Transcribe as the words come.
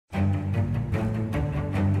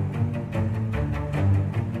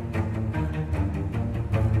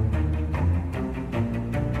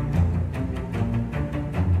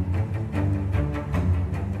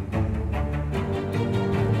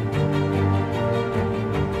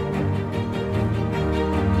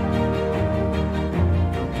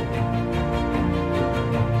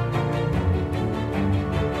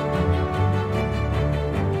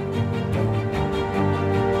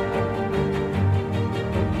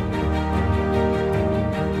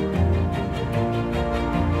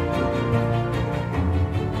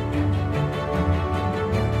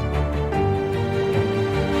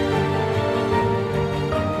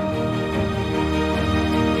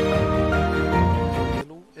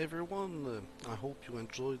I hope you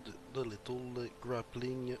enjoyed the little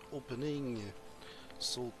grappling opening.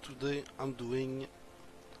 So today I'm doing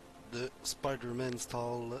the Spider-Man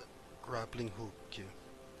style grappling hook.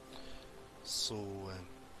 So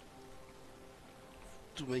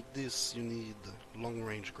to make this you need long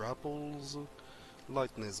range grapples,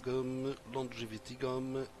 lightness gum, longevity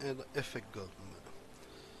gum and effect gum.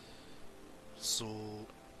 So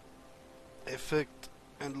effect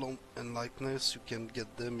and lightness, you can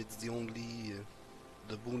get them, it's the only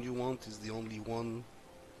the boon you want is the only one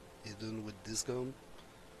hidden with this gum,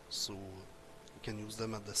 so you can use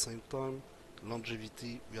them at the same time.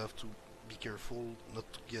 Longevity, we have to be careful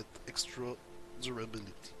not to get extra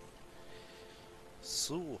durability.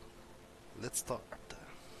 So let's start.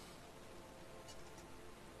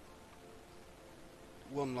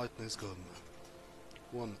 One lightness gum,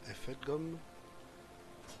 one effect gum,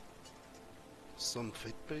 some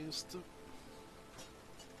fate paste,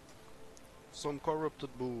 some corrupted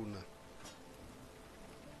bone.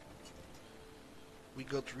 We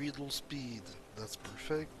got riddle speed, that's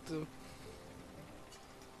perfect.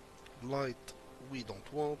 Light, we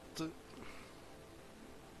don't want.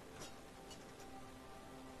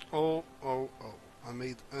 Oh, I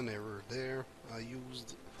made an error there. I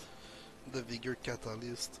used the vigor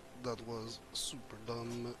catalyst, that was super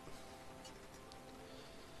dumb.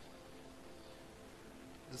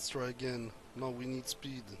 Let's try again. Now we need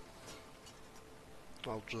speed.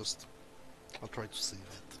 I'll try to save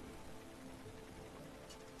it.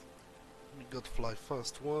 We got fly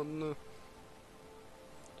fast one.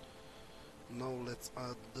 Now let's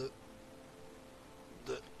add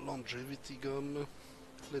the longevity gum.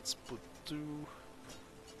 Let's put 2.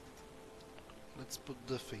 Let's put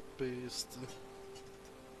the fate paste.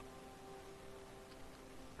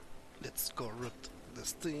 Let's corrupt the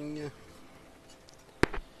sting.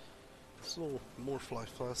 So more fly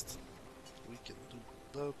fast. We can do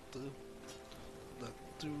that. That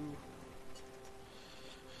 2.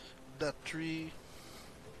 That 3.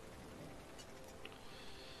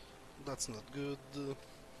 That's not good.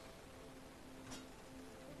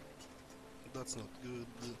 That's not good.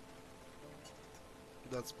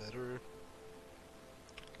 That's better.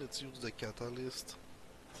 Let's use the catalyst.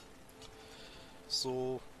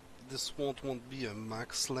 So this won't be a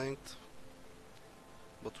max length,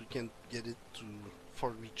 but we can get it to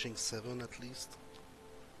far-reaching 7 at least.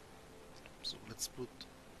 So let's put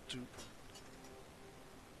 2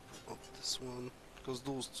 on this one, because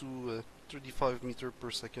those two 35 meter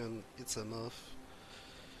per second, it's enough.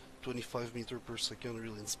 25 meter per second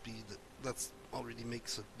real in speed, that already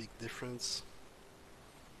makes a big difference.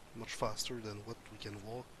 Much faster than what we can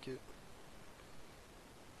walk.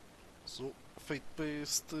 So fate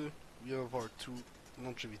paste, we have our 2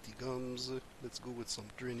 longevity gums. Let's go with some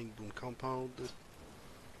draining boon compound.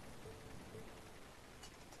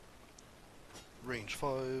 Range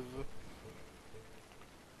 5.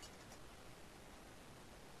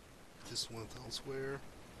 This went elsewhere.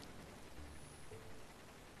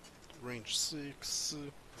 Range 6.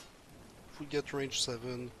 If we get range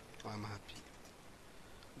 7, I'm happy.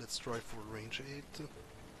 Let's try for range 8.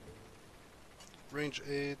 Range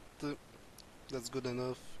 8, that's good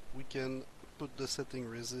enough. We can put the setting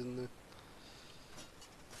resin,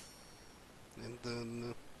 and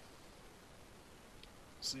then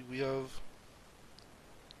see, we have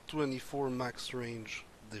 24 max range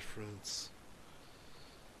difference.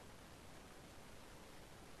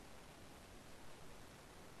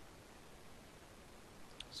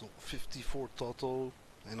 So 54 total,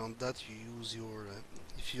 and on that you use your,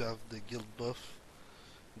 if you have the guild buff,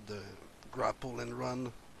 the grapple and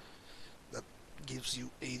run, that gives you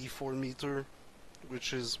 84 meter,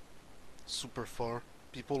 which is super far.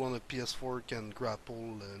 People on a PS4 can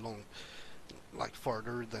grapple like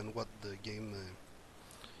farther than what the game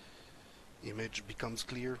image becomes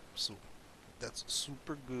clear, so that's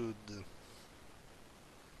super good.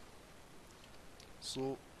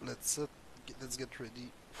 So let's get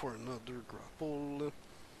ready for another grapple.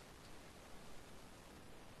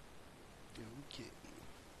 Okay,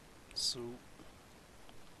 so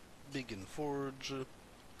begin forge.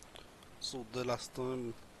 So the last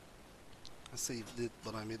time I saved it,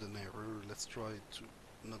 but I made an error. Let's try to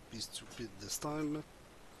not be stupid this time.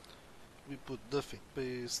 We put the fake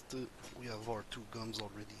paste. We have our 2 gums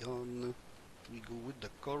already on. We go with the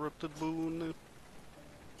corrupted boon.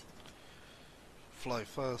 Fly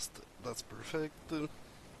fast, that's perfect.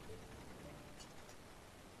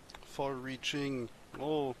 Far reaching,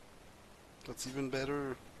 oh, that's even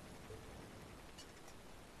better.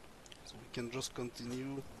 So we can just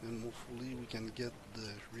continue and hopefully we can get the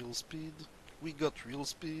real speed. We got real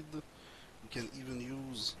speed. We can even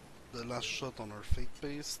use the last shot on our fate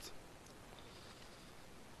paste.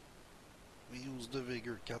 We use the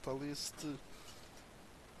vigor catalyst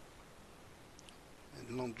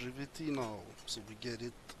and longevity now, so we get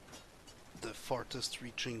it the farthest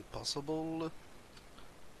reaching possible.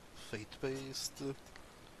 Fate paste.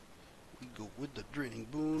 We go with the draining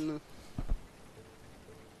boon.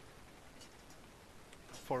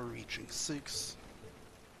 Far reaching 6.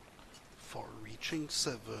 Far reaching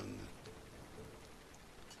 7.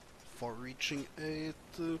 Far reaching 8.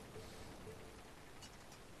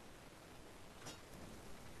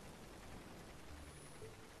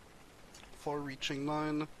 Far reaching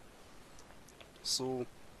 9. So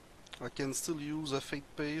I can still use a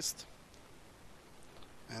fate paste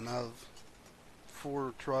and have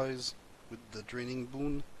 4 tries with the draining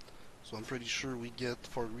boon. So I'm pretty sure we get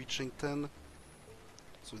far reaching 10.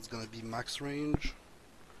 So it's gonna be max range.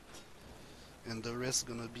 And the rest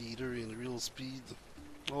gonna be either in real speed.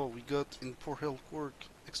 Oh, we got in poor health quirk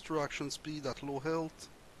extra action speed at low health.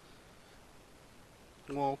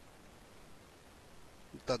 Well,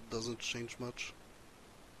 that doesn't change much.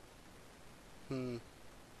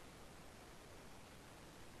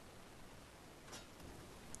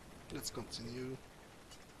 Let's continue.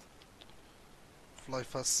 Fly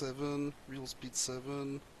fast 7, real speed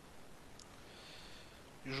 7.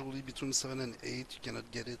 Usually between 7 and 8 you cannot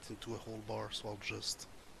get it into a whole bar, so I'll just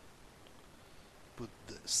put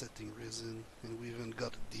the setting resin, and we even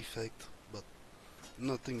got a defect, but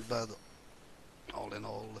nothing bad all in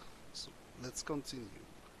all. So let's continue.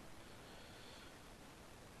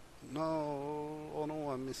 No, oh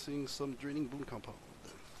no, I'm missing some draining boon compound.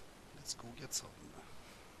 Let's go get some.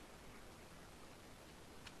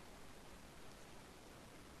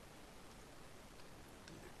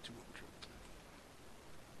 200.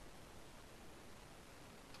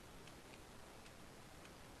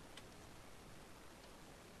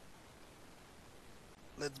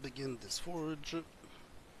 Let's begin this forge.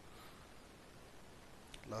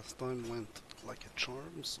 Last time went like a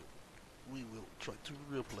charm, so we will try to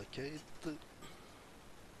replicate.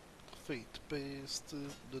 Fate paste,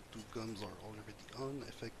 the 2 guns are already on,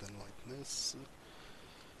 effect and lightness.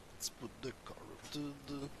 Let's put the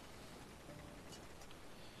corrupted.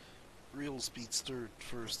 Real speedster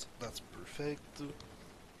first, that's perfect.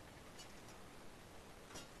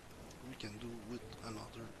 We can do with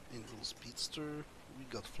another in real speedster. We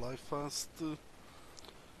got fly fast.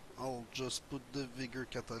 I'll just put the vigor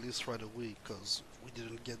catalyst right away because we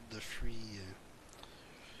didn't get the free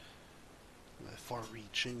far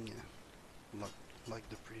reaching like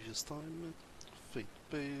the previous time. Fate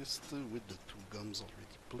paste with the 2 guns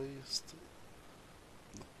already placed.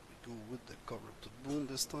 No, we go with the corrupted boon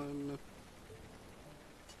this time.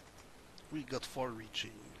 We got far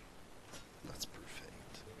reaching. That's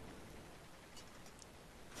perfect.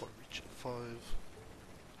 Far reaching 5.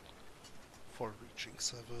 Far reaching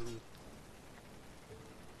 7.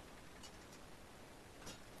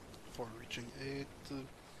 Far reaching 8.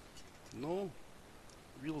 No.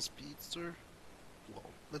 Real speedster.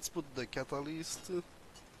 Well, let's put the catalyst.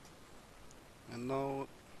 And now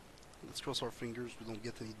let's cross our fingers we don't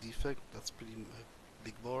get any defect. That's pretty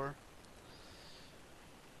big bar.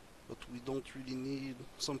 But we don't really need...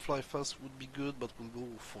 Some fly fast would be good, but we'll go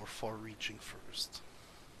for far reaching first.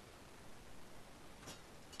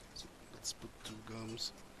 So let's put 2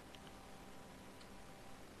 gums.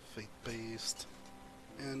 Fate paste.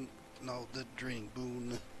 And now the draining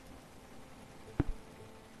boon.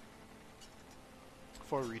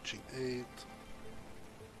 Far reaching 8.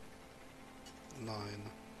 9.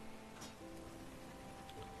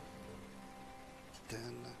 10.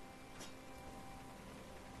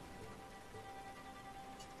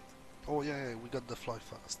 Oh yeah, we got the fly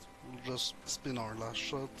fast. We'll just spin our last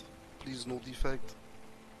shot. Please no defect.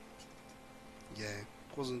 Yeah,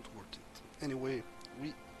 it wasn't worth it. Anyway,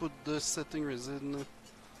 we put the setting resin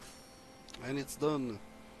and it's done.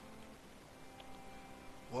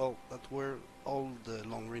 Well, that were all the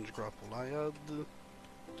long range grapple I had. Do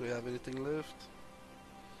you have anything left?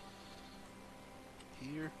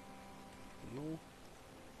 Here? No.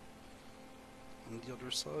 On the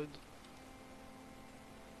other side?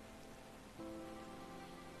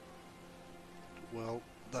 Well,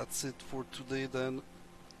 that's it for today then.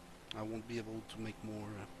 I won't be able to make more.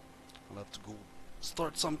 I'll have to go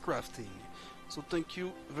start some crafting. So thank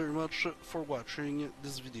you very much for watching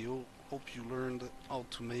this video. Hope you learned how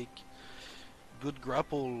to make good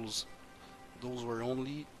grapples. Those were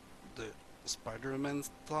only the Spider-Man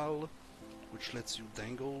style, which lets you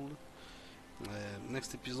dangle.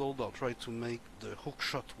 Next episode I'll try to make the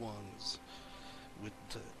hookshot ones with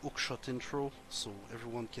the hookshot intro, so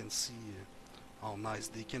everyone can see how nice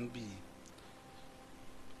they can be.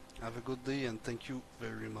 Have a good day and thank you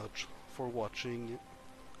very much for watching.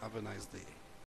 Have a nice day.